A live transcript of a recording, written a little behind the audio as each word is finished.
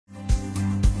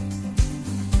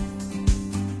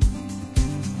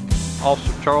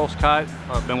Officer Charles Kite.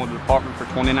 I've been with the department for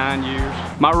 29 years.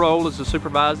 My role is to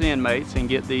supervise the inmates and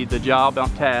get the job on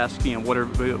task,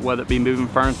 whether it be moving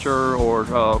furniture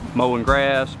or mowing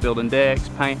grass, building decks,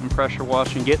 painting, pressure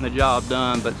washing, getting the job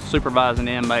done, but supervising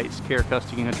the inmates, care,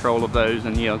 custody, and control of those,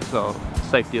 and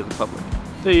safety of the public.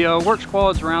 The work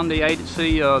squads around the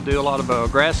agency do a lot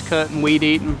of grass cutting, weed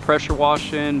eating, pressure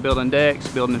washing, building decks,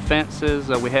 building fences.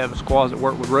 We have squads that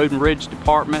work with road and ridge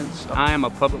departments. I am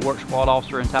a public works squad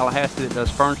officer in Tallahassee that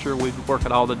does furniture. We work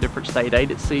at all the different state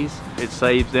agencies. It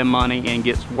saves them money and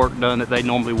gets work done that they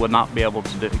normally would not be able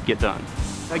to get done.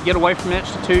 I get away from the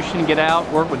institution, get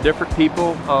out, work with different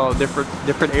people,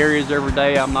 different areas every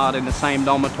day. I'm not in the same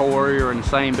dormitory or in the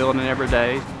same building every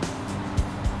day.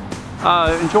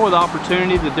 Enjoy the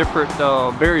opportunity, the different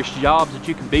various jobs that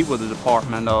you can be with the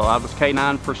department. I was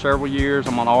K-9 for several years.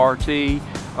 I'm on RT,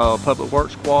 public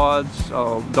work squads,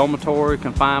 dormitory,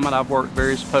 confinement. I've worked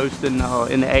various posts in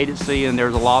the agency, and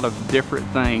there's a lot of different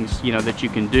things that you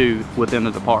can do within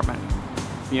the department.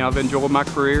 I've enjoyed my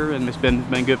career, and it's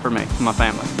been good for me, for my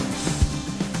family.